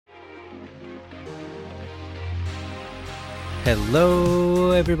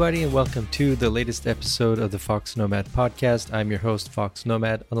Hello, everybody, and welcome to the latest episode of the foXnoMad podcast. I'm your host,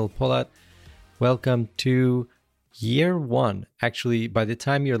 foXnoMad, Anil Polat. Welcome to year one. Actually, by the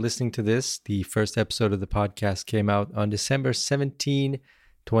time you're listening to this, the first episode of the podcast came out on December 17,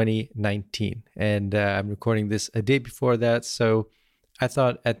 2019. And I'm recording this a day before that. So I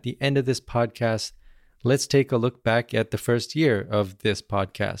thought at the end of this podcast, let's take a look back at the first year of this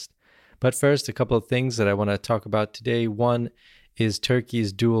podcast. But first, a couple of things that I want to talk about today. One is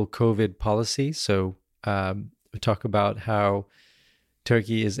Turkey's dual COVID policy. So we talk about how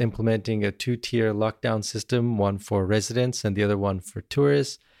Turkey is implementing a two-tier lockdown system, one for residents and the other one for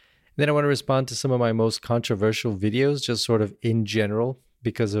tourists. And then I want to respond to some of my most controversial videos, just sort of in general,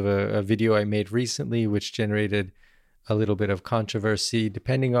 because of a video I made recently, which generated a little bit of controversy,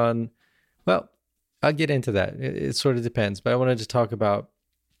 depending on, well, I'll get into that. It sort of depends. But I wanted to talk about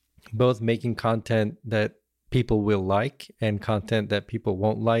both making content that people will like and content that people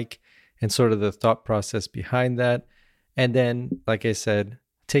won't like, and sort of the thought process behind that. And then, like I said,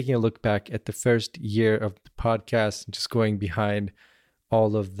 taking a look back at the first year of the podcast and just going behind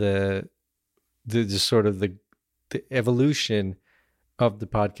all of the evolution of the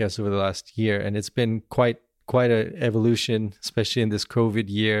podcast over the last year. And it's been quite an evolution, especially in this COVID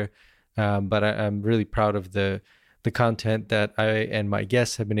year. But I'm really proud of the content that I and my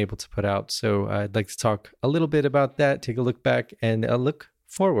guests have been able to put out. So I'd like to talk a little bit about that, take a look back, and a look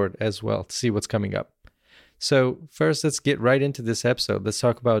forward as well to see what's coming up. So first, let's get right into this episode. Let's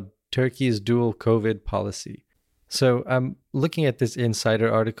talk about Turkey's dual COVID policy. So I'm looking at this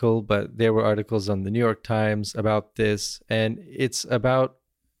Insider article, but there were articles on the New York Times about this, and it's about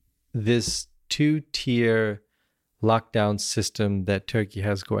this two-tier lockdown system that Turkey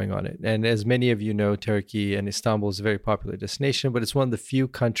has going on it. And as many of you know, Turkey and Istanbul is a very popular destination, but it's one of the few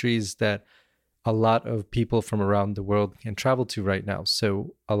countries that a lot of people from around the world can travel to right now.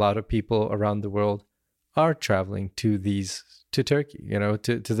 So a lot of people around the world are traveling to Turkey,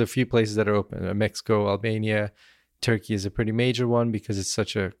 to the few places that are open. Mexico, Albania, Turkey is a pretty major one because it's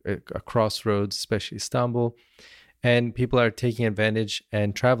such a crossroads, especially Istanbul. And people are taking advantage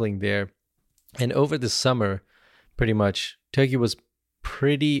and traveling there. And over the summer, pretty much, Turkey was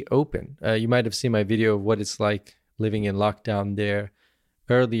pretty open. You might have seen my video of what it's like living in lockdown there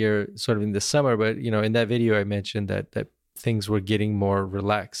earlier, sort of in the summer. But, in that video, I mentioned that things were getting more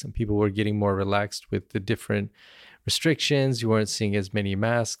relaxed and people were getting more relaxed with the different restrictions. You weren't seeing as many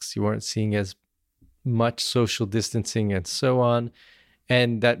masks. You weren't seeing as much social distancing and so on.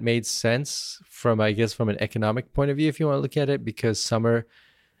 And that made sense from an economic point of view, if you want to look at it, because summer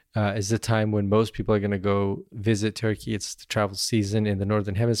is the time when most people are going to go visit Turkey. It's the travel season in the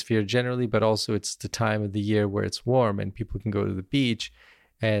Northern Hemisphere generally, but also it's the time of the year where it's warm and people can go to the beach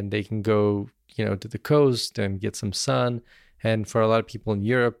and they can go, to the coast and get some sun. And for a lot of people in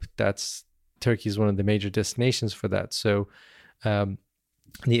Europe, Turkey is one of the major destinations for that. So the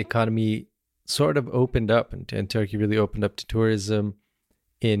economy sort of opened up, and Turkey really opened up to tourism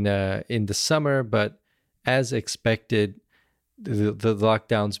in the summer. But as expected, the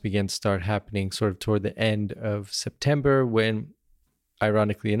lockdowns began to start happening sort of toward the end of September, when,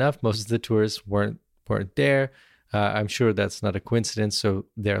 ironically enough, most of the tourists weren't there. I'm sure that's not a coincidence. So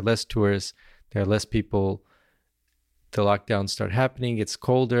there are less tourists, there are less people. The lockdowns start happening. It's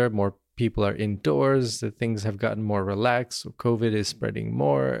colder, more people are indoors. The things have gotten more relaxed. So COVID is spreading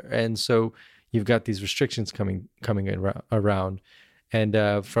more, and so you've got these restrictions coming around.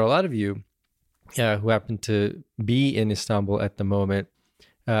 And for a lot of you who happen to be in Istanbul at the moment,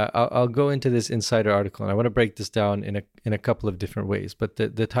 I'll go into this Insider article, and I want to break this down in a couple of different ways. But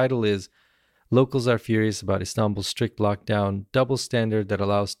the title is "Locals Are Furious About Istanbul's Strict Lockdown, Double Standard That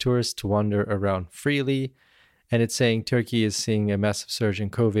Allows Tourists to Wander Around Freely." And it's saying Turkey is seeing a massive surge in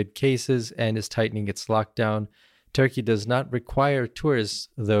COVID cases and is tightening its lockdown. Turkey does not require tourists,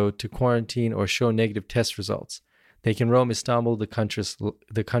 though, to quarantine or show negative test results. They can roam Istanbul,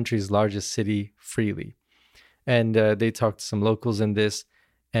 the country's largest city, freely. And they talked to some locals in this,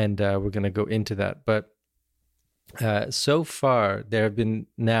 and we're going to go into that. But so far, there have been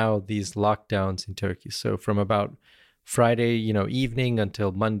now these lockdowns in Turkey. So from about Friday, evening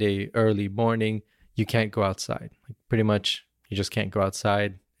until Monday early morning, you can't go outside. Pretty much, you just can't go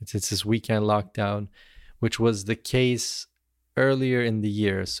outside. It's this weekend lockdown, which was the case earlier in the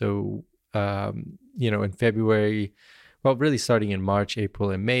year. So, in February, well, really starting in March,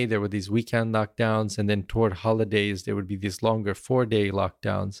 April, and May, there were these weekend lockdowns. And then toward holidays, there would be these longer 4-day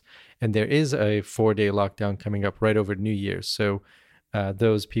lockdowns. And there is a 4-day lockdown coming up right over New Year's. So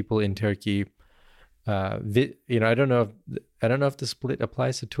those people in Turkey, I don't know if the split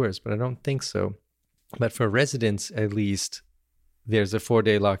applies to tourists, but I don't think so. But for residents, at least, there's a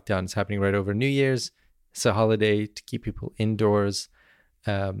 4-day lockdown. It's happening right over New Year's. It's a holiday to keep people indoors.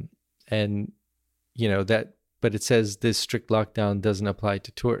 And, but it says this strict lockdown doesn't apply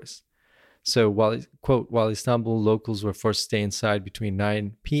to tourists. So while Istanbul locals were forced to stay inside between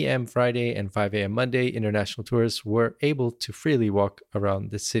 9 p.m. Friday and 5 a.m. Monday, international tourists were able to freely walk around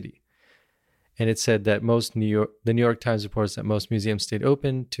the city. And it said that the New York Times reports that most museums stayed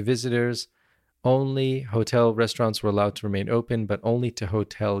open to visitors. Only hotel restaurants were allowed to remain open, but only to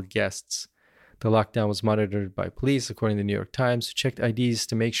hotel guests. The lockdown was monitored by police, according to the New York Times, who checked IDs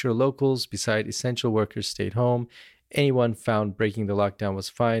to make sure locals, beside essential workers, stayed home. Anyone found breaking the lockdown was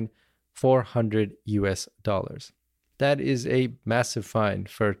fined $400 US. That is a massive fine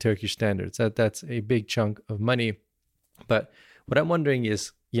for Turkish standards. That's a big chunk of money. But what I'm wondering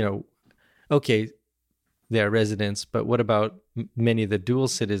is, okay, they're residents, but what about many of the dual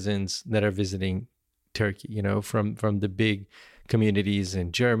citizens that are visiting Turkey, from the big communities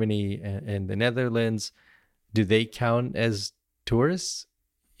in Germany and the Netherlands? Do they count as tourists?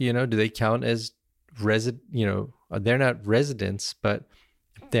 Do they count as they're not residents, but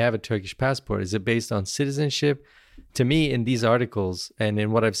they have a Turkish passport. Is it based on citizenship? To me, in these articles and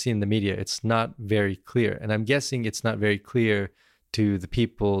in what I've seen in the media, it's not very clear. And I'm guessing it's not very clear to the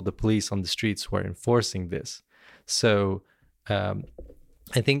people, the police on the streets who are enforcing this. So I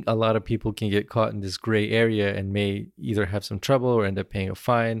think a lot of people can get caught in this gray area and may either have some trouble or end up paying a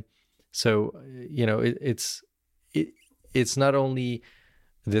fine. So, it's not only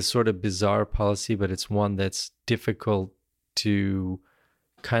this sort of bizarre policy, but it's one that's difficult to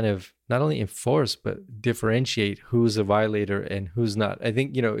kind of not only enforce, but differentiate who's a violator and who's not. I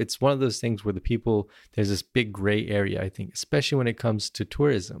think, it's one of those things where there's this big gray area, I think, especially when it comes to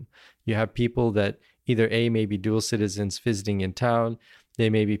tourism. You have people that either may be dual citizens visiting in town. They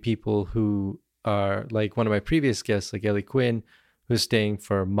may be people who are like one of my previous guests, like Ellie Quinn, who's staying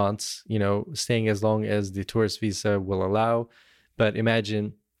for months, staying as long as the tourist visa will allow. But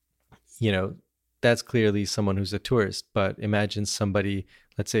imagine, that's clearly someone who's a tourist. But imagine somebody,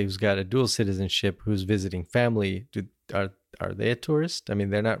 let's say, who's got a dual citizenship, who's visiting family. Are they a tourist? I mean,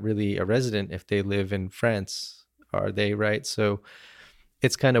 they're not really a resident if they live in France, are they? Right? So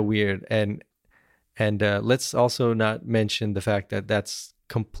it's kind of weird. And let's also not mention the fact that that's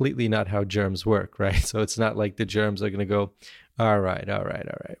completely not how germs work, right? So it's not like the germs are going to go, all right.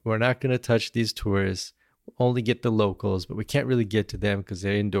 We're not going to touch these tourists. We'll only get the locals, but we can't really get to them because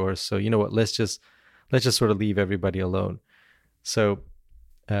they're indoors. So you know what? Let's just sort of leave everybody alone. So,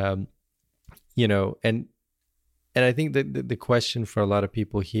 and I think that the question for a lot of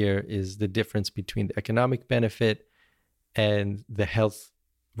people here is the difference between the economic benefit and the health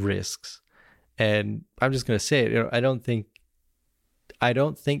risks. And I'm just going to say it, I don't think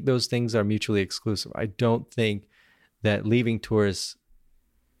those things are mutually exclusive. I don't think that leaving tourists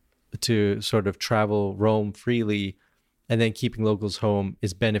to sort of travel, roam freely, and then keeping locals home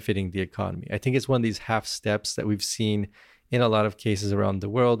is benefiting the economy. I think it's one of these half steps that we've seen in a lot of cases around the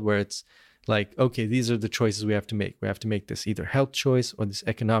world where it's like, okay, these are the choices we have to make. We have to make this either health choice or this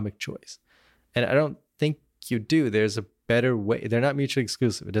economic choice. And I don't think you do. There's a better way. They're not mutually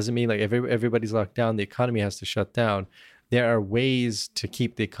exclusive. It doesn't mean like everybody's locked down, the economy has to shut down. There are ways to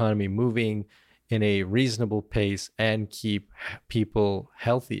keep the economy moving in a reasonable pace and keep people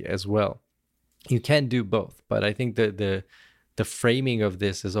healthy as well. You can do both, but I think that the framing of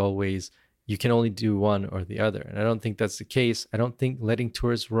this is always you can only do one or the other. And I don't think that's the case. I don't think letting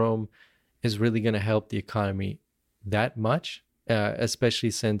tourists roam is really going to help the economy that much,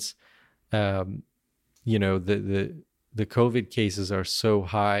 especially since the COVID cases are so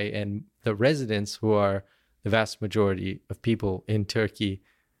high, and the residents, who are the vast majority of people in Turkey,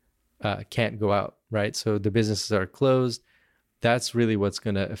 can't go out, right? So the businesses are closed. That's really what's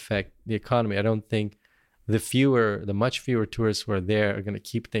going to affect the economy. I don't think the much fewer tourists who are there are going to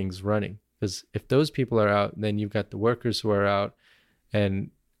keep things running, because if those people are out, then you've got the workers who are out,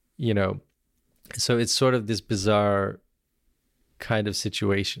 and so it's sort of this bizarre kind of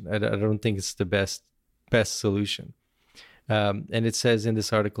situation. I don't think it's the best solution. And it says in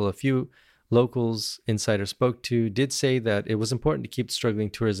this article, a few locals Insider spoke to did say that it was important to keep the struggling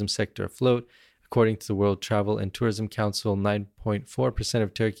tourism sector afloat. According to the World Travel and Tourism Council, 9.4%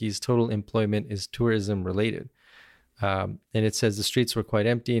 of Turkey's total employment is tourism related. And it says the streets were quite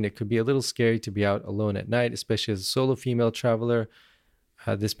empty, and it could be a little scary to be out alone at night, especially as a solo female traveler.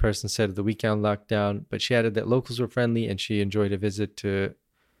 This person said of the weekend lockdown, but she added that locals were friendly and she enjoyed a visit to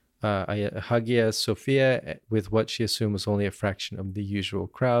Hagia Sophia with what she assumed was only a fraction of the usual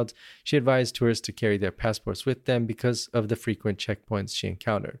crowds. She advised tourists to carry their passports with them because of the frequent checkpoints she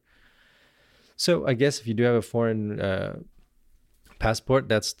encountered. So I guess if you do have a foreign passport.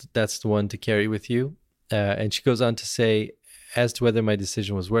 That's the one to carry with you. And she goes on to say, as to whether my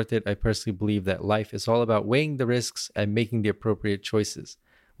decision was worth it, I personally believe that life is all about weighing the risks and making the appropriate choices.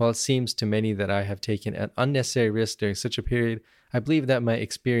 While it seems to many that I have taken an unnecessary risk during such a period, I believe that my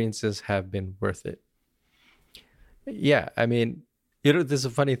experiences have been worth it. Yeah, I mean, there's a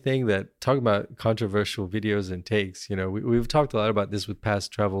funny thing that talking about controversial videos and takes, we've talked a lot about this with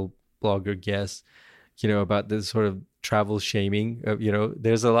past travel blogger guests, about this sort of travel shaming.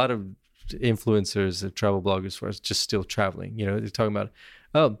 There's a lot of influencers and travel bloggers for us just still traveling. They're talking about,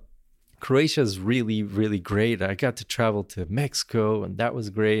 oh, Croatia is really, really great. I got to travel to Mexico and that was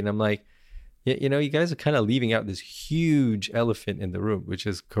great. And I'm like, yeah, you guys are kind of leaving out this huge elephant in the room, which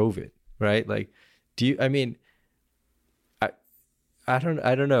is COVID, right? Like, I mean, I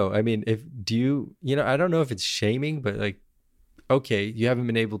don't know. I mean, I don't know if it's shaming, but like, okay, you haven't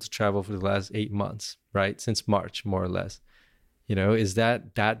been able to travel for the last 8 months, right? Since March, more or less. Is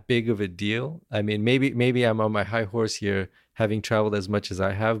that big of a deal? I mean, maybe I'm on my high horse here, having traveled as much as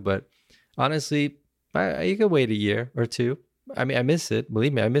I have, but honestly, you can wait a year or two. I mean, I miss it.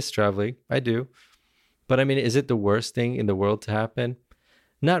 Believe me, I miss traveling. I do. But I mean, is it the worst thing in the world to happen?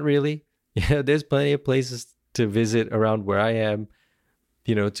 Not really. There's plenty of places to visit around where I am,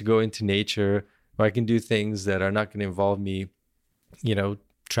 to go into nature, where I can do things that are not going to involve me,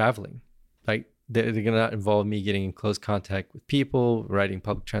 traveling. Like they're going to not involve me getting in close contact with people, riding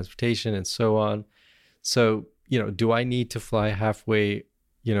public transportation and so on. So, do I need to fly halfway,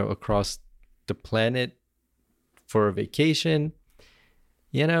 across the planet for a vacation?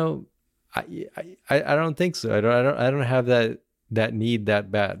 I don't think so. I don't have that need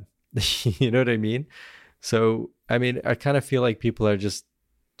that bad. You know what I mean? So, I mean, I kind of feel like people are just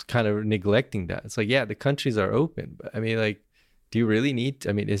kind of neglecting that. It's like, yeah, the countries are open, but I mean, like, do you really need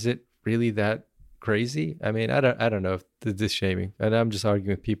I mean, is it really that crazy? I mean, I don't know if this shaming, and I'm just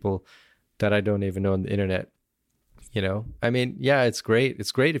arguing with people that I don't even know on the internet. I mean, yeah, it's great.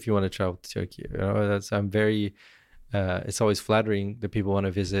 It's great if you want to travel to Turkey. It's always flattering that people want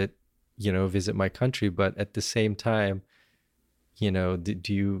to visit my country, but at the same time, do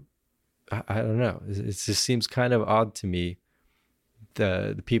you, I don't know. It just seems kind of odd to me.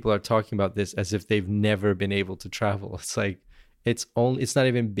 The people are talking about this as if they've never been able to travel. It's like, it's not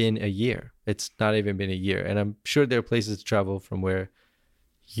even been a year. It's not even been a year. And I'm sure there are places to travel from where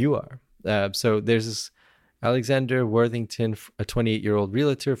you are. So there's this Alexander Worthington, a 28-year-old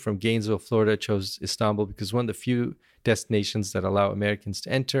realtor from Gainesville, Florida, chose Istanbul because one of the few destinations that allow Americans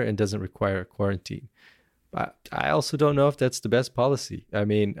to enter and doesn't require a quarantine. But I also don't know if that's the best policy. I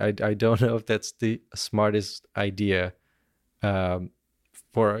mean, I don't know if that's the smartest idea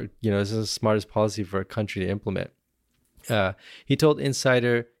this is the smartest policy for a country to implement. He told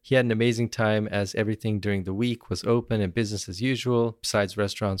Insider he had an amazing time as everything during the week was open and business as usual, besides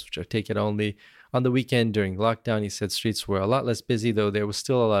restaurants, which are takeout only. On the weekend during lockdown, he said streets were a lot less busy, though there was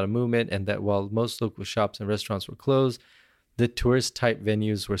still a lot of movement, and that while most local shops and restaurants were closed, the tourist-type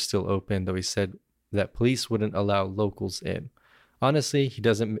venues were still open, though he said that police wouldn't allow locals in. Honestly, it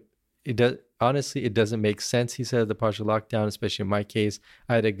doesn't make sense, he said, the partial lockdown, especially in my case.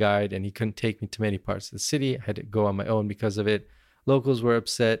 I had a guide and he couldn't take me to many parts of the city. I had to go on my own because of it. Locals were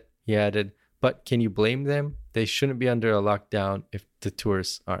upset, he added, but can you blame them? They shouldn't be under a lockdown if the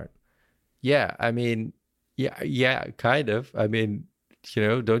tourists aren't. Yeah, I mean, yeah, kind of. I mean,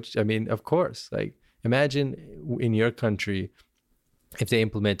 of course, like imagine in your country if they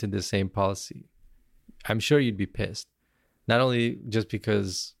implemented the same policy. I'm sure you'd be pissed. Not only just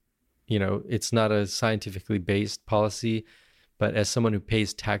because it's not a scientifically based policy, but as someone who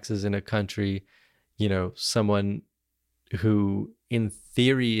pays taxes in a country, someone who in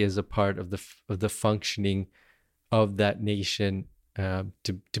theory is a part of the functioning of that nation,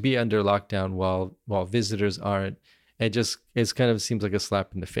 to be under lockdown while visitors aren't, it's kind of seems like a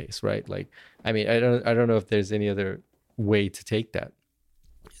slap in the face, right? Like, I mean, I don't know if there's any other way to take that,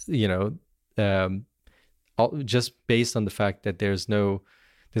 just based on the fact that there's no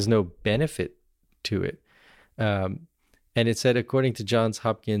benefit to it. And it said, according to Johns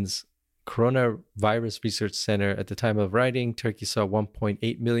Hopkins Coronavirus Research Center, at the time of writing, Turkey saw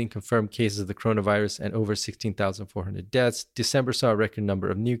 1.8 million confirmed cases of the coronavirus and over 16,400 deaths. December saw a record number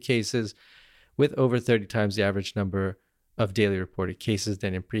of new cases, with over 30 times the average number of daily reported cases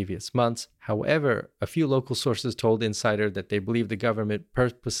than in previous months. However, a few local sources told Insider that they believe the government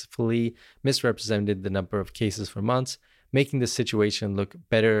purposefully misrepresented the number of cases for months, making the situation look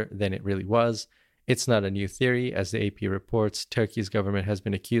better than it really was. It's not a new theory. As the AP reports, Turkey's government has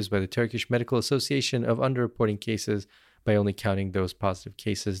been accused by the Turkish Medical Association of underreporting cases by only counting those positive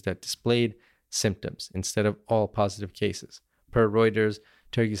cases that displayed symptoms instead of all positive cases. Per Reuters,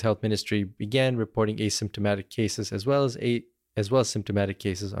 Turkey's health ministry began reporting asymptomatic cases as well as symptomatic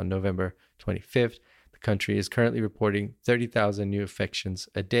cases on November 25th. The country is currently reporting 30,000 new infections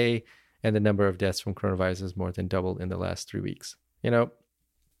a day, and the number of deaths from coronavirus has more than doubled in the last 3 weeks.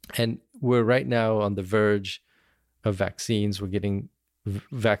 And we're right now on the verge of vaccines. We're getting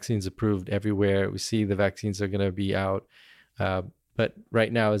vaccines approved everywhere. We see the vaccines are going to be out. But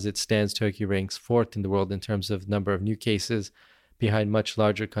right now, as it stands, Turkey ranks 4th in the world in terms of number of new cases, behind much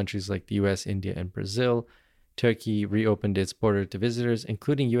larger countries like the US, India, and Brazil. Turkey reopened its border to visitors,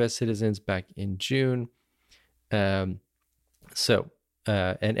 including US citizens, back in June. And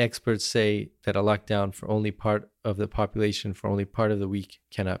experts say that a lockdown for only part of the population for only part of the week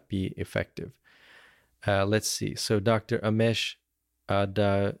cannot be effective. Let's see. So Dr. Amesh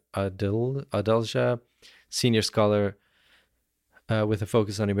Adalja, senior scholar with a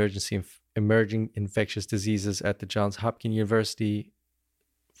focus on emerging infectious diseases at the Johns Hopkins University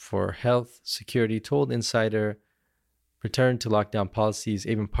for Health Security, told Insider, return to lockdown policies,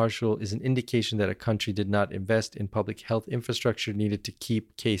 even partial, is an indication that a country did not invest in public health infrastructure needed to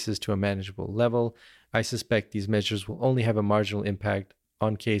keep cases to a manageable level. I suspect these measures will only have a marginal impact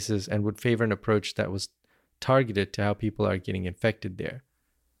on cases and would favor an approach that was targeted to how people are getting infected there.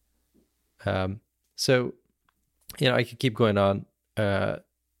 So, I could keep going on.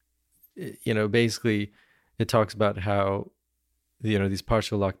 Basically, it talks about how, these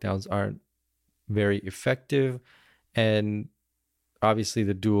partial lockdowns aren't very effective. And obviously,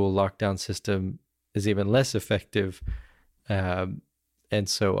 the dual lockdown system is even less effective, and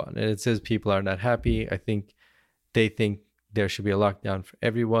so on. And it says people are not happy. I think they think there should be a lockdown for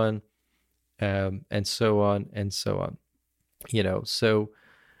everyone, and so on and so on. So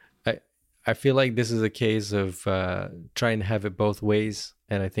I feel like this is a case of trying to have it both ways.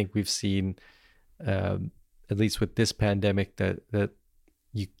 And I think we've seen, at least with this pandemic, that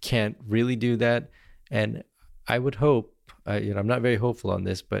you can't really do that. And I would hope, I'm not very hopeful on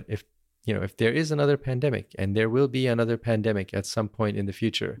this, but if there is another pandemic, and there will be another pandemic at some point in the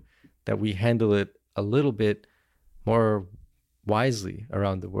future, that we handle it a little bit more wisely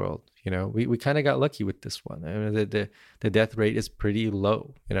around the world. We kind of got lucky with this one. I mean, the death rate is pretty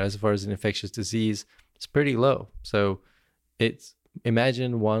low. As far as an infectious disease, it's pretty low. So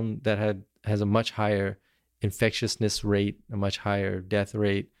imagine one that has a much higher infectiousness rate, a much higher death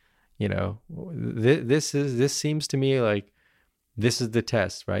rate. This seems to me like this is the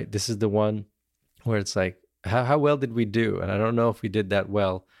test, right? This is the one where it's like, how well did we do? And I don't know if we did that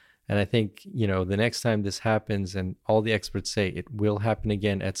well. And I think, the next time this happens, and all the experts say it will happen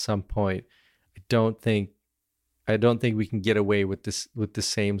again at some point, I don't think we can get away with the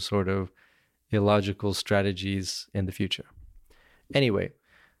same sort of illogical strategies in the future. Anyway,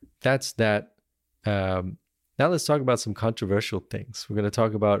 that's that. Now let's talk about some controversial things. We're going to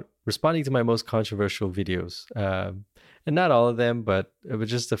talk about responding to my most controversial videos. And not all of them, but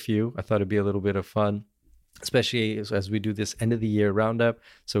just a few. I thought it'd be a little bit of fun, especially as we do this end of the year roundup.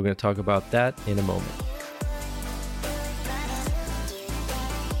 So we're going to talk about that in a moment.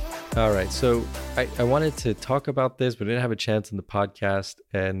 All right. So I wanted to talk about this, but I didn't have a chance in the podcast.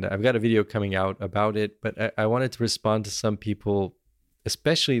 And I've got a video coming out about it, but I wanted to respond to some people,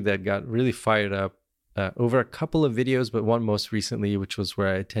 especially that got really fired up over a couple of videos, but one most recently, which was where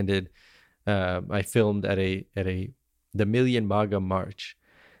I attended, I filmed at the Million MAGA March.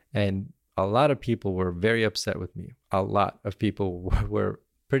 And a lot of people were very upset with me. A lot of people were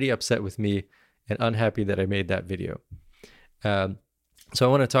pretty upset with me and unhappy that I made that video. So I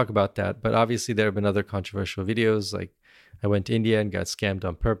want to talk about that. But obviously, there have been other controversial videos. Like I went to India and got scammed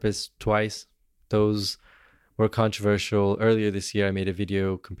on purpose twice. Those were controversial. Earlier this year, I made a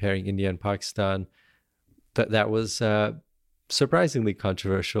video comparing India and Pakistan. That was surprisingly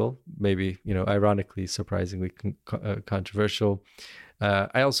controversial. Maybe, ironically, surprisingly controversial.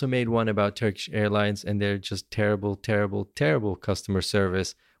 I also made one about Turkish Airlines and their just terrible, terrible, terrible customer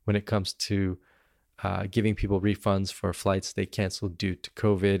service when it comes to giving people refunds for flights they canceled due to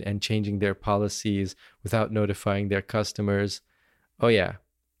COVID and changing their policies without notifying their customers. Oh yeah,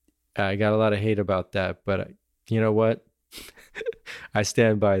 I got a lot of hate about that, but you know what? I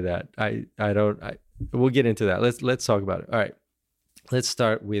stand by that. We'll get into that. Let's talk about it. All right, let's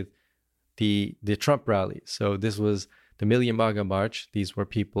start with the Trump rally. So this was the Million MAGA March. These were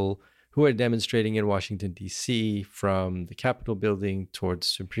people who are demonstrating in Washington, D.C. from the Capitol building towards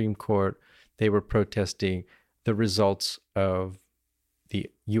Supreme Court. They were protesting the results of the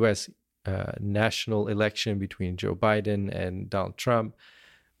U.S. National election between Joe Biden and Donald Trump.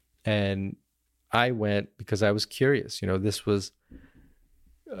 And I went because I was curious. This was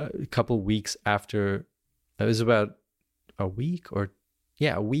a couple weeks after. It was about a week or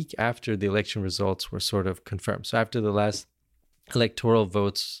a week after the election results were sort of confirmed. So after the last electoral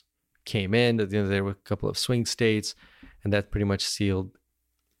votes came in, there were a couple of swing states, and that pretty much sealed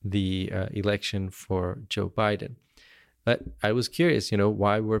the election for Joe Biden. But I was curious,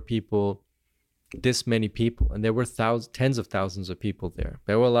 why were this many people? And there were tens of thousands of people there.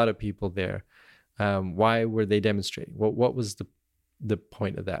 There were a lot of people there. Why were they demonstrating? What was the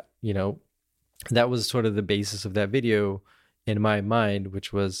point of that? That was sort of the basis of that video in my mind,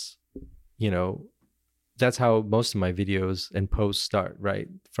 which was, that's how most of my videos and posts start, right?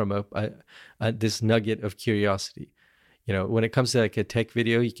 From this nugget of curiosity. When it comes to like a tech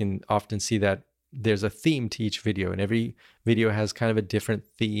video, you can often see that there's a theme to each video, and every video has kind of a different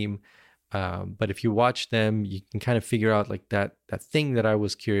theme. But if you watch them, you can kind of figure out like that thing that I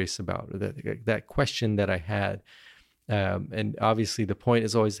was curious about, or that question that I had. And obviously the point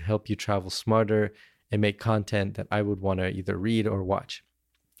is always to help you travel smarter and make content that I would want to either read or watch.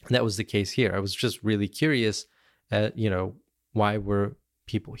 And that was the case here. I was just really curious at, why were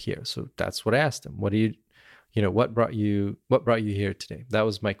people here? So that's what I asked them. What brought you here today? That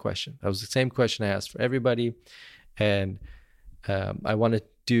was my question. That was the same question I asked for everybody. And I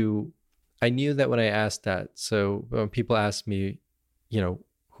knew that when I asked that, so when people ask me,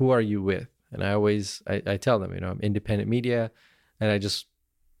 who are you with? And I tell them, I'm independent media, and I just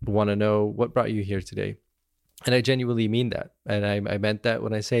want to know what brought you here today. And I genuinely mean that. And I meant that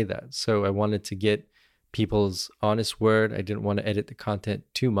when I say that. So I wanted to get people's honest word. I didn't want to edit the content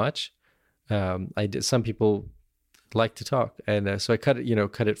too much. Some people like to talk. And so I cut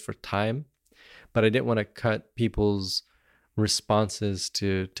it for time, but I didn't want to cut people's responses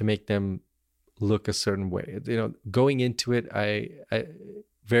to make them look a certain way. Going into it, I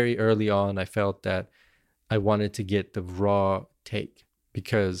very early on, I felt that I wanted to get the raw take,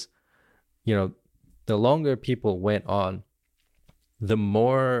 because, the longer people went on, the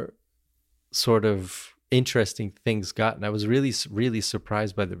more sort of interesting things got. And I was really, really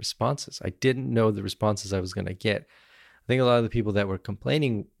surprised by the responses. I didn't know the responses I was going to get. I think a lot of the people that were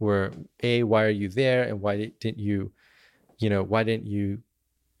complaining were, why are you there? And why didn't you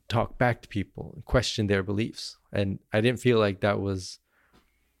talk back to people and question their beliefs? And I didn't feel like that was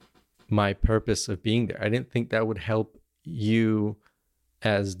my purpose of being there. I didn't think that would help you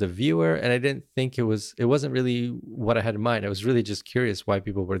as the viewer, and I didn't think it wasn't really what I had in mind. I was really just curious why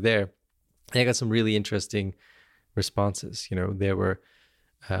people were there. And I got some really interesting responses. There were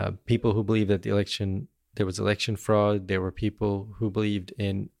people who believed that there was election fraud. There were people who believed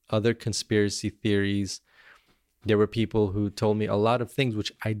in other conspiracy theories. There were people who told me a lot of things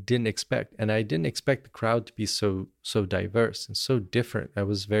which I didn't expect. And I didn't expect the crowd to be so diverse and so different. I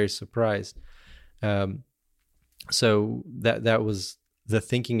was very surprised. So that was the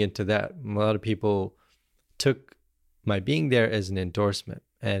thinking into that. A lot of people took my being there as an endorsement.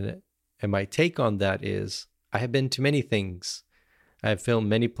 And my take on that is, I have been to many things. I have filmed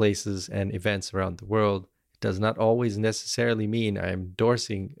many places and events around the world. It does not always necessarily mean I am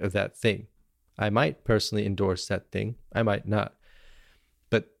endorsing that thing. I might personally endorse that thing. I might not.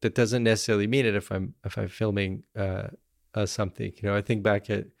 But that doesn't necessarily mean it if I'm filming something. I think back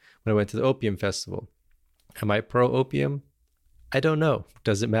at when I went to the Opium Festival. Am I pro opium? I don't know.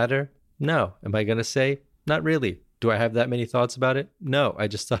 Does it matter? No. Am I going to say? Not really. Do I have that many thoughts about it? No. I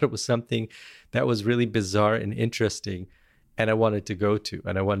just thought it was something that was really bizarre and interesting, and I wanted to go to,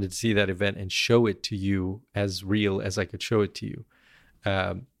 and I wanted to see that event and show it to you as real as I could show it to you.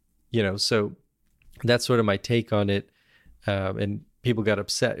 So that's sort of my take on it. And people got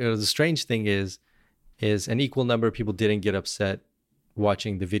upset. The strange thing is an equal number of people didn't get upset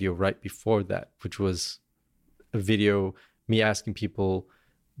watching the video right before that, which was a video, me asking people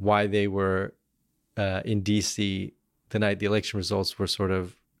why they were in DC the night the election results were sort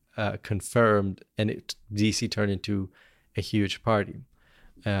of confirmed, and DC turned into a huge party.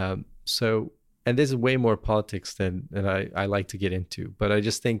 And this is way more politics than I like to get into, but I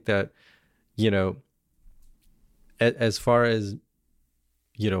just think that, as far as,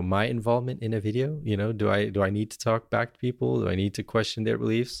 my involvement in a video, do I need to talk back to people? Do I need to question their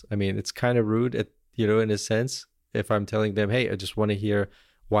beliefs? I mean, it's kind of rude in a sense, if I'm telling them, hey, I just want to hear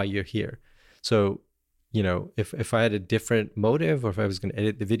why you're here. So, if I had a different motive, or if I was going to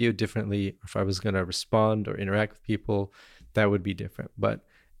edit the video differently, or if I was going to respond or interact with people, that would be different. But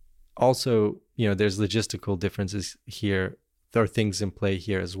also, there's logistical differences here. There are things in play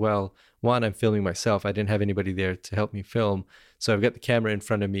here as well. One, I'm filming myself. I didn't have anybody there to help me film. So I've got the camera in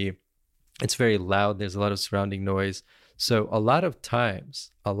front of me. It's very loud. There's a lot of surrounding noise. So a lot of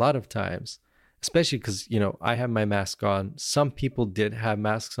times, especially because, I have my mask on. Some people did have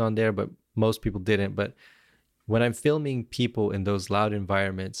masks on there, but most people didn't. But when I'm filming people in those loud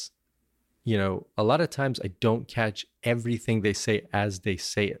environments, a lot of times I don't catch everything they say as they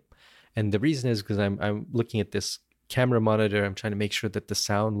say it. And the reason is because I'm looking at this camera monitor. I'm trying to make sure that the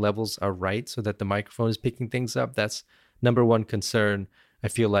sound levels are right so that the microphone is picking things up. That's number one concern. I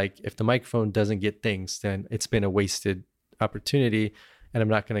feel like if the microphone doesn't get things, then it's been a wasted opportunity and I'm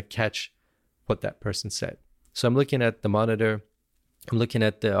not going to catch what that person said. So I'm looking at the monitor. I'm looking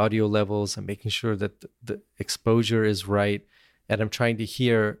at the audio levels. I'm making sure that the exposure is right. And I'm trying to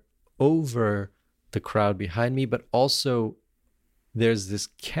hear over the crowd behind me, but also there's this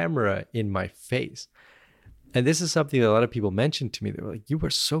camera in my face. And this is something that a lot of people mentioned to me. They were like, you were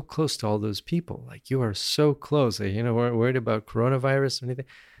so close to all those people. Like, you are so close. Like, weren't worried about coronavirus or anything.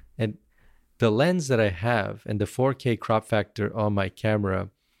 And the lens that I have and the 4K crop factor on my camera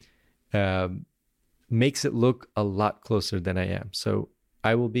makes it look a lot closer than I am. So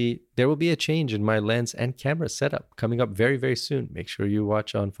there will be a change in my lens and camera setup coming up very, very soon. Make sure you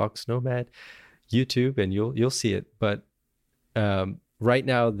watch on foXnoMad YouTube and you'll see it. But right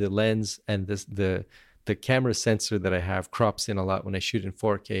now, the lens and the camera sensor that I have crops in a lot when I shoot in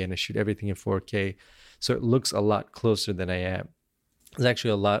 4K, and I shoot everything in 4K. So it looks a lot closer than I am. It's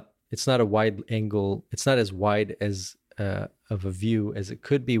actually it's not a wide angle. It's not as wide as of a view as it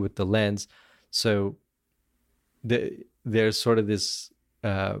could be with the lens. So there's sort of this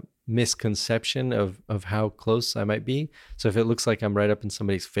misconception of how close I might be. So if it looks like I'm right up in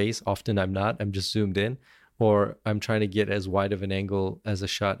somebody's face, often I'm not. I'm just zoomed in, or I'm trying to get as wide of an angle as a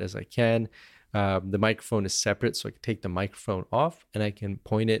shot as I can. The microphone is separate, so I can take the microphone off and I can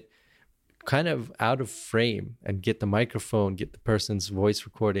point it kind of out of frame and get the person's voice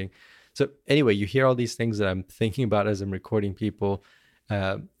recording. So anyway, you hear all these things that I'm thinking about as I'm recording people.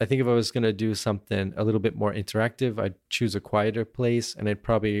 I think if I was going to do something a little bit more interactive, I'd choose a quieter place and I'd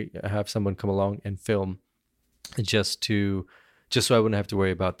probably have someone come along and film just so I wouldn't have to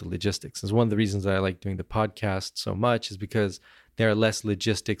worry about the logistics. It's one of the reasons that I like doing the podcast so much, is because there are less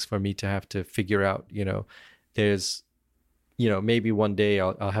logistics for me to have to figure out. There's, maybe one day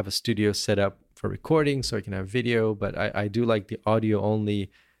I'll have a studio set up for recording so I can have video, but I do like the audio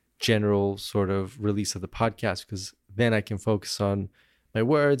only general sort of release of the podcast, because then I can focus on my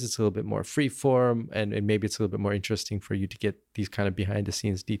words. It's a little bit more free form, and maybe it's a little bit more interesting for you to get these kind of behind the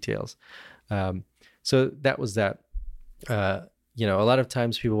scenes details. So that was that. A lot of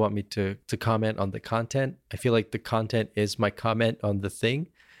times people want me to comment on the content. I feel like the content is my comment on the thing.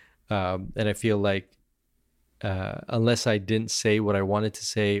 And I feel like unless I didn't say what I wanted to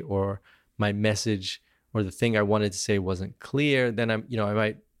say, or my message or the thing I wanted to say wasn't clear, then I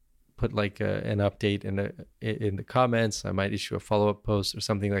might put like an update in the comments. I might issue a follow-up post or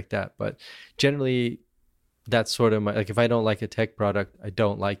something like that. But generally, that's sort of if I don't like a tech product, I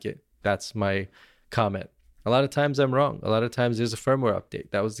don't like it. That's my comment. A lot of times I'm wrong. A lot of times there's a firmware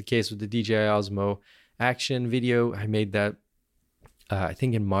update. That was the case with the DJI Osmo Action video. I made that, I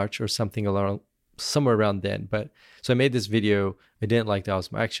think in March or somewhere around then. But so I made this video. I didn't like the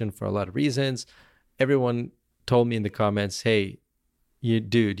Osmo Action for a lot of reasons. Everyone told me in the comments, hey, you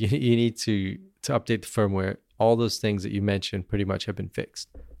need to update the firmware. All those things that you mentioned pretty much have been fixed.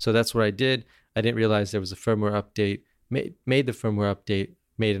 So that's what I did. I didn't realize there was a firmware update, made the firmware update,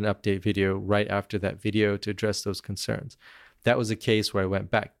 made an update video right after that video to address those concerns. That was a case where I went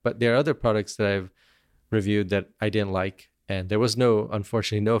back. But there are other products that I've reviewed that I didn't like, and there was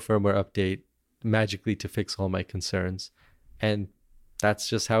unfortunately no firmware update magically to fix all my concerns. And that's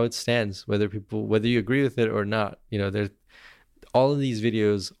just how it stands, whether you agree with it or not. There's all of these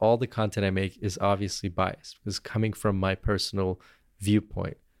videos, all the content I make is obviously biased. It's coming from my personal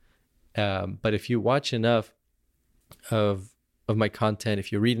viewpoint. But if you watch enough of my content,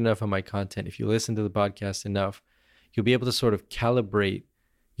 if you read enough of my content, if you listen to the podcast enough, you'll be able to sort of calibrate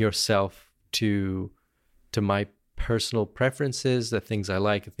yourself to my personal preferences, the things I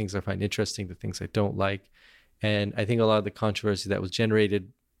like, the things I find interesting, the things I don't like. And I think a lot of the controversy that was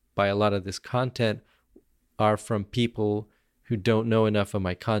generated by a lot of this content are from people who don't know enough of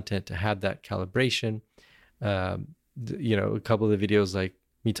my content to have that calibration. A couple of the videos, like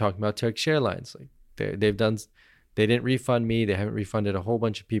me talking about Turkish Airlines, like they didn't refund me. They haven't refunded a whole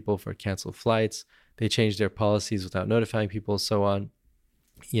bunch of people for canceled flights. They changed their policies without notifying people, so on.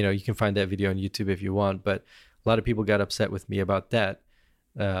 You can find that video on YouTube if you want, but a lot of people got upset with me about that,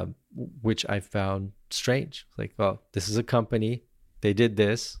 which I found strange. Like, well, this is a company. They did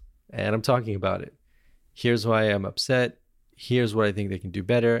this, and I'm talking about it. Here's why I'm upset. Here's what I think they can do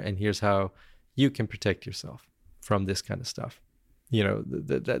better, and here's how you can protect yourself from this kind of stuff.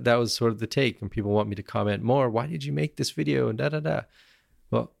 That was sort of the take. And people want me to comment more. Why did you make this video? And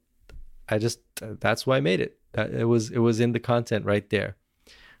Well, that's why I made it. That it was in the content right there.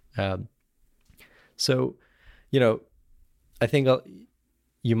 Um, so, you know, I think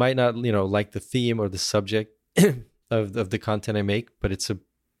you might not, like the theme or the subject of the content I make, but it's a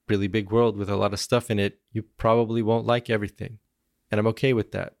really big world with a lot of stuff in it. You probably won't like everything, and I'm okay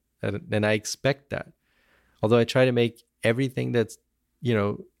with that, and I expect that. Although I try to make everything that's,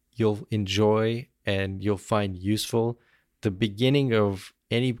 you'll enjoy and you'll find useful. The beginning of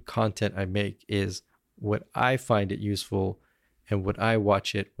any content I make is what I find it useful, and what I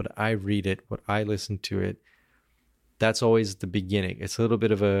watch it, what I read it, what I listen to it. That's always the beginning. It's a little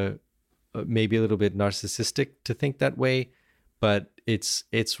bit of maybe a little bit narcissistic to think that way, but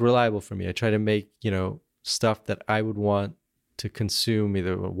it's reliable for me. I try to make, stuff that I would want to consume,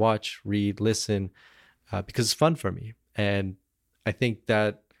 either watch, read, listen, because it's fun for me. And I think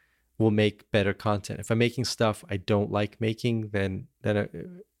that will make better content. If I'm making stuff I don't like making, then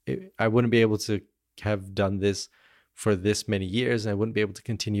I wouldn't be able to have done this for this many years, and I wouldn't be able to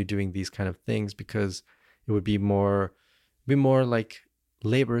continue doing these kind of things, because it would be more like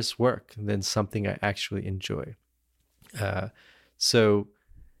laborious work than something I actually enjoy. So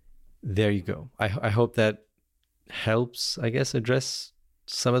there you go. I hope that helps, I guess, address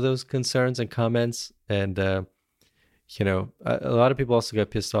some of those concerns and comments. And a lot of people also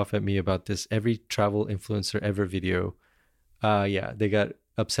got pissed off at me about this every travel influencer ever video. Yeah, they got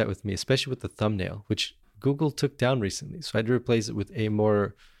upset with me, especially with the thumbnail, which Google took down recently. So I had to replace it with a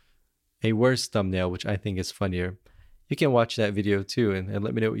worse thumbnail, which I think is funnier. You can watch that video too, and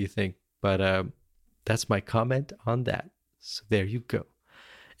let me know what you think. But that's my comment on that. So there you go.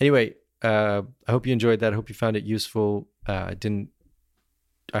 Anyway, I hope you enjoyed that. I hope you found it useful. I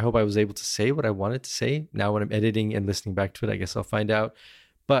hope I was able to say what I wanted to say. Now when I'm editing and listening back to it, I guess I'll find out.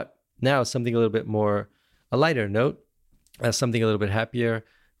 But now something a little bit more, a lighter note, something a little bit happier.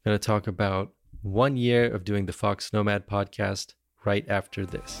 I'm going to talk about 1 year of doing the foXnoMad podcast right after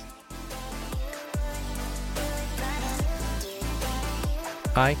this.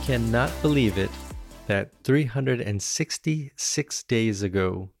 I cannot believe it that 366 days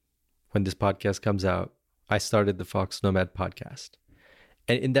ago, when this podcast comes out, I started the foXnoMad podcast.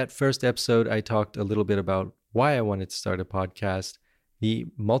 And in that first episode, I talked a little bit about why I wanted to start a podcast, the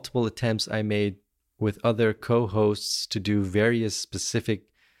multiple attempts I made with other co-hosts to do various specific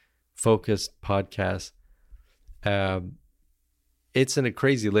focused podcasts. It's in a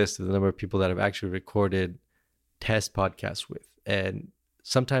crazy list of the number of people that I've actually recorded test podcasts with, and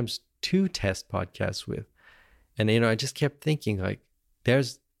sometimes 2 test podcasts with. And, I just kept thinking, like,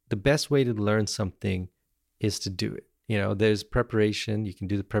 there's the best way to learn something is to do it. There's preparation. You can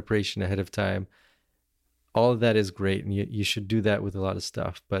do the preparation ahead of time. All of that is great, and you should do that with a lot of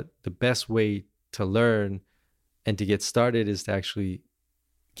stuff. But the best way to learn and to get started is to actually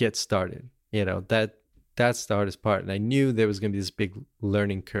get started. That's the hardest part. And I knew there was going to be this big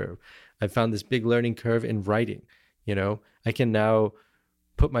learning curve. I found this big learning curve in writing. I can now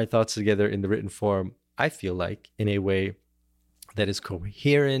put my thoughts together in the written form, I feel like, in a way that is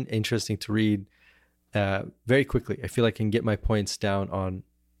coherent, interesting to read very quickly. I feel like I can get my points down on,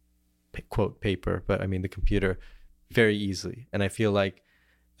 quote, paper, but I mean the computer, very easily. And I feel like,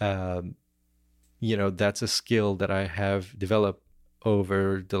 that's a skill that I have developed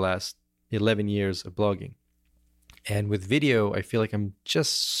over the last 11 years of blogging. And with video, I feel like I'm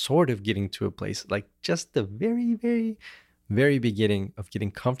just sort of getting to a place, like just the very, very, very beginning of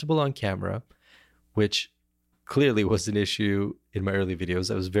getting comfortable on camera, which clearly was an issue in my early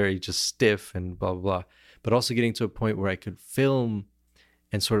videos. I was very just stiff and blah, blah, blah. But also getting to a point where I could film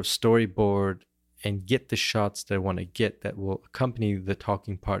and sort of storyboard and get the shots that I want to get that will accompany the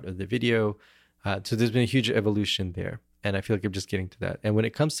talking part of the video. So there's been a huge evolution there. And I feel like I'm just getting to that. And when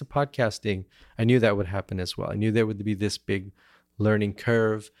it comes to podcasting, I knew that would happen as well. I knew there would be this big learning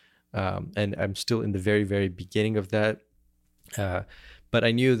curve. And I'm still in the very, very beginning of that. But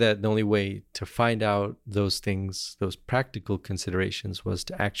I knew that the only way to find out those things, those practical considerations, was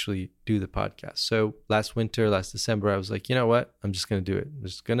to actually do the podcast. So last December, I was like, you know what? I'm just going to do it. I'm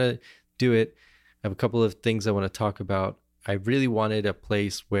just going to do it. I have a couple of things I want to talk about. I really wanted a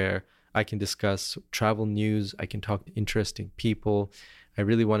place where I can discuss travel news. I can talk to interesting people. I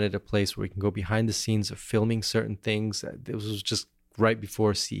really wanted a place where we can go behind the scenes of filming certain things. This was just right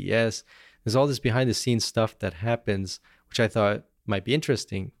before CES. There's all this behind the scenes stuff that happens, which I thought might be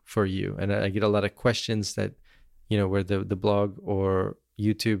interesting for you. And I get a lot of questions that, where the blog or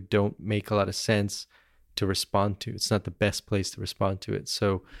YouTube don't make a lot of sense to respond to. It's not the best place to respond to it.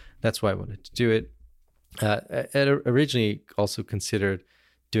 So that's why I wanted to do it. I originally also considered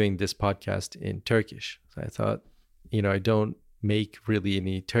doing this podcast in Turkish. So I thought, I don't make really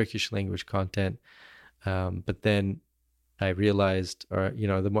any Turkish language content. But then I realized, or,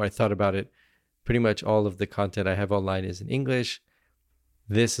 the more I thought about it, pretty much all of the content I have online is in English.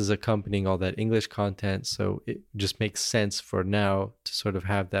 This is accompanying all that English content. So it just makes sense for now to sort of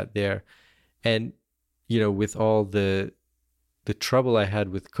have that there. And, with all the trouble I had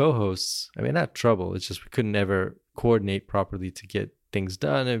with co-hosts, I mean, not trouble, it's just we couldn't ever coordinate properly to get things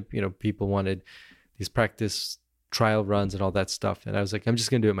done. And, people wanted these practice trial runs and all that stuff. And I was like, I'm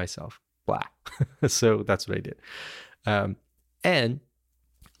just going to do it myself. Blah. So that's what I did. And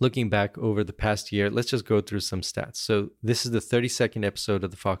looking back over the past year, let's just go through some stats. So this is the 32nd episode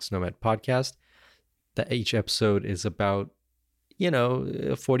of the foXnoMad podcast. Each episode is about,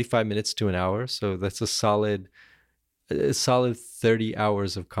 45 minutes to an hour. So that's a solid 30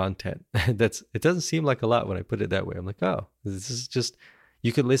 hours of content. It doesn't seem like a lot when I put it that way. I'm like, oh, this is just,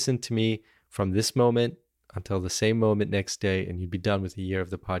 you could listen to me from this moment until the same moment next day, and you'd be done with a year of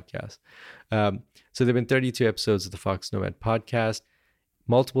the podcast. So there've been 32 episodes of the foXnoMad podcast.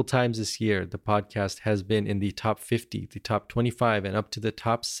 Multiple times this year, the podcast has been in the top 50, the top 25, and up to the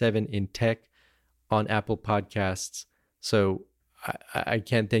top 7 in tech on Apple Podcasts. So I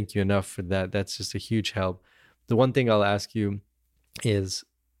can't thank you enough for that. That's just a huge help. The one thing I'll ask you is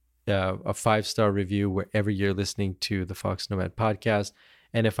a 5-star review wherever you're listening to the foXnoMad podcast.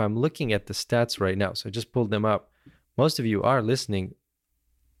 And if I'm looking at the stats right now, so I just pulled them up, most of you are listening.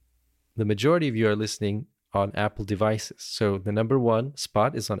 The majority of you are listening on Apple devices. So the number 1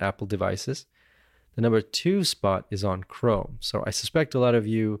 spot is on Apple devices. The number 2 spot is on Chrome. So I suspect a lot of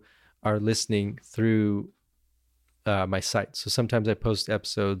you are listening through my site. So sometimes I post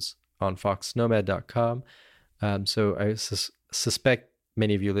episodes on foxnomad.com. So I suspect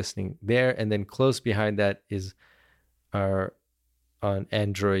many of you listening there. And then close behind that are on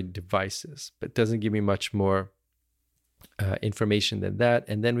Android devices, but it doesn't give me much more information than that.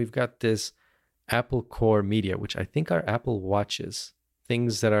 And then we've got this Apple Core Media, which I think are Apple Watches,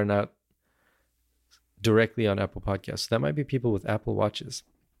 things that are not directly on Apple Podcasts. So that might be people with Apple Watches.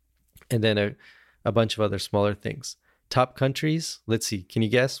 And then a bunch of other smaller things. Top countries, let's see, can you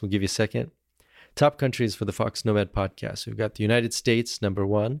guess? We'll give you a second. Top countries for the foXnoMad podcast. We've got the United States, number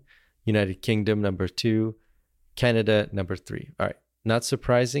 1, United Kingdom, number 2, Canada, number 3. All right, not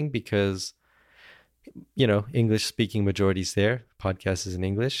surprising because, English-speaking majorities there. Podcast is in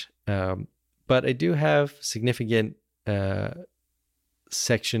English. But I do have significant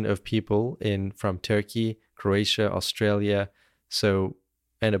section of people from Turkey, Croatia, Australia,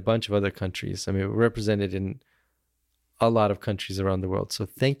 and a bunch of other countries. I mean, we're represented in a lot of countries around the world. So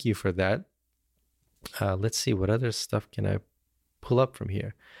thank you for that. Let's see, what other stuff can I pull up from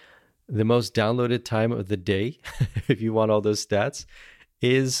here? The most downloaded time of the day, if you want all those stats,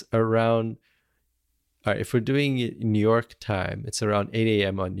 is around, all right, if we're doing it in New York time, it's around 8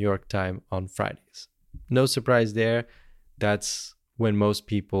 a.m. on New York time on Fridays. No surprise there. That's when the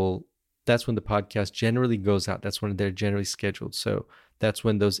podcast generally goes out. That's when they're generally scheduled. So that's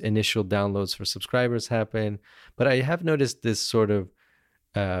when those initial downloads for subscribers happen. But I have noticed this sort of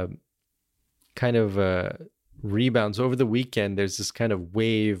rebounds over the weekend. There's this kind of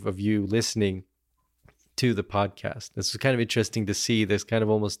wave of you listening to the podcast. This is kind of interesting to see. There's kind of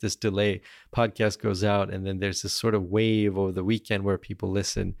almost this delay. Podcast goes out, and then there's this sort of wave over the weekend where people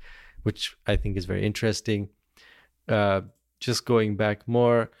listen, which I think is very interesting. Just going back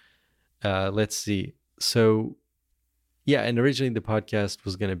more, let's see. So, yeah, and originally the podcast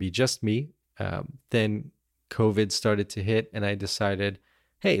was going to be just me. Then COVID started to hit, and I decided,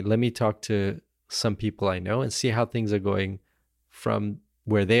 hey, let me talk to some people I know and see how things are going from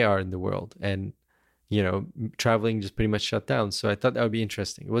where they are in the world. And, traveling just pretty much shut down. So I thought that would be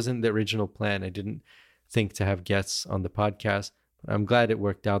interesting. It wasn't the original plan. I didn't think to have guests on the podcast, but I'm glad it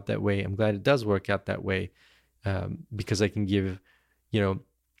worked out that way. I'm glad it does work out that way because I can give,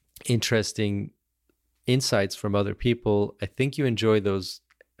 interesting insights from other people. I think you enjoy those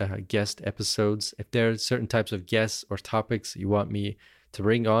guest episodes. If there are certain types of guests or topics you want me to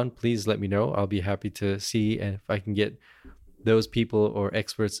bring on, please let me know. I'll be happy to see and if I can get those people or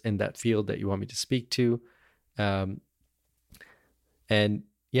experts in that field that you want me to speak to. And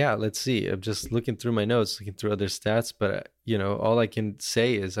yeah, let's see. I'm just looking through my notes, looking through other stats, but all I can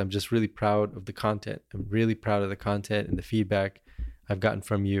say is I'm just really proud of the content. I'm really proud of the content and the feedback I've gotten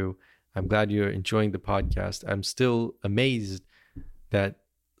from you. I'm glad you're enjoying the podcast. I'm still amazed that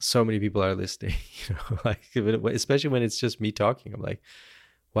so many people are listening, especially when it's just me talking. I'm like,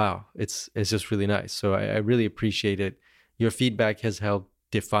 wow, it's just really nice. So I really appreciate it. Your feedback has helped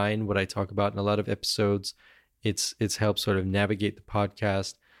define what I talk about in a lot of episodes. It's helped sort of navigate the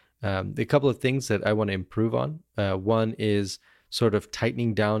podcast. A couple of things that I want to improve on. One is sort of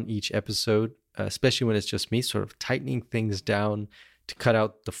tightening down each episode. especially when it's just me, sort of tightening things down to cut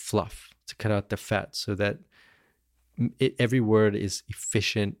out the fluff, to cut out the fat, so that every word is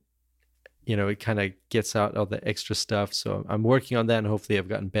efficient. It kind of gets out all the extra stuff. So I'm working on that, and hopefully I've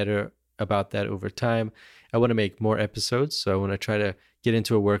gotten better about that over time. I want to make more episodes, so I want to try to get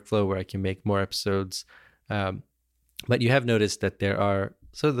into a workflow where I can make more episodes. But you have noticed that there are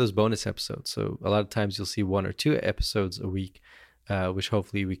sort of those bonus episodes. So a lot of times you'll see 1 or 2 episodes a week, which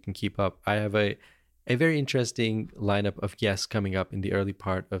hopefully we can keep up. I have a very interesting lineup of guests coming up in the early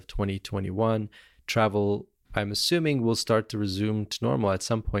part of 2021. Travel, I'm assuming, will start to resume to normal at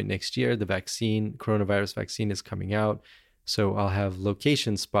some point next year. The coronavirus vaccine is coming out. So I'll have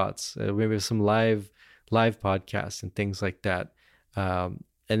location spots, maybe some live podcasts and things like that. And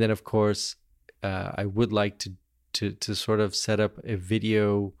then, of course, I would like to sort of set up a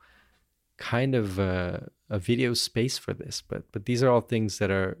video, kind of a video space for this. But these are all things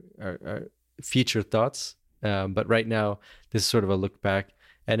that are future thoughts. But right now, this is sort of a look back.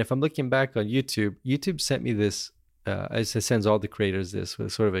 And if I'm looking back on YouTube sent me this, it sends all the creators this,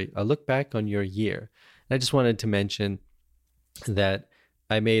 with sort of a look back on your year. And I just wanted to mention that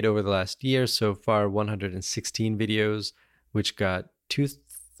I made over the last year so far 116 videos, which got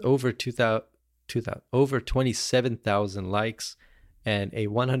over 27,000 likes and a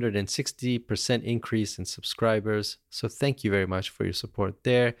 160% increase in subscribers. So thank you very much for your support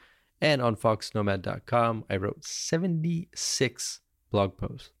there. And on foXnoMad.com, I wrote 76 blog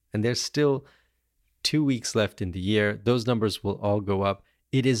posts, and there's still 2 weeks left in the year. Those numbers will all go up.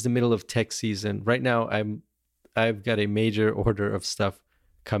 It is the middle of tech season right now. I've got a major order of stuff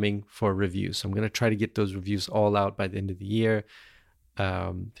coming for reviews, so I'm going to try to get those reviews all out by the end of the year.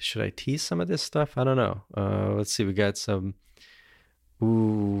 Should I tease some of this stuff? I don't know. Let's see. We got some.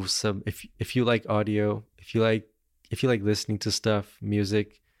 If you like audio, if you like listening to stuff,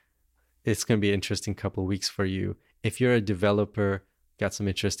 music, it's going to be an interesting couple of weeks for you. If you're a developer, got some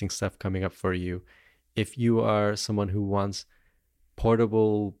interesting stuff coming up for you. If you are someone who wants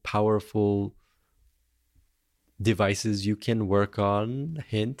portable, powerful devices you can work on,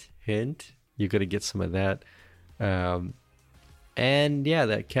 hint, you're going to get some of that. And yeah,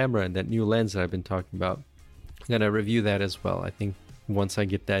 that camera and that new lens that I've been talking about, I'm going to review that as well. I think once I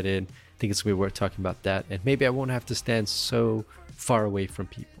get that in, I think it's going to be worth talking about that. And maybe I won't have to stand so far away from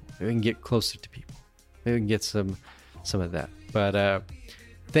people. Maybe we can get closer to people. Maybe we can get some of that. But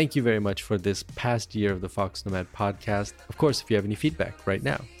thank you very much for this past year of the foXnoMad podcast. Of course, if you have any feedback right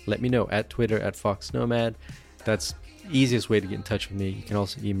now, let me know at Twitter at foXnoMad. That's the easiest way to get in touch with me. You can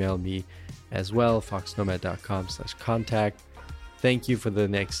also email me as well, foxnomad.com/contact. Thank you for the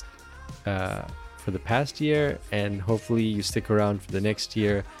past year, and hopefully you stick around for the next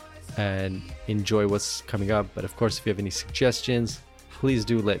year and enjoy what's coming up. But of course, if you have any suggestions, please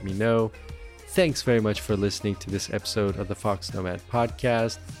do let me know. Thanks very much for listening to this episode of the foXnomad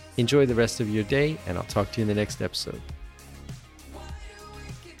podcast. Enjoy the rest of your day, and I'll talk to you in the next episode.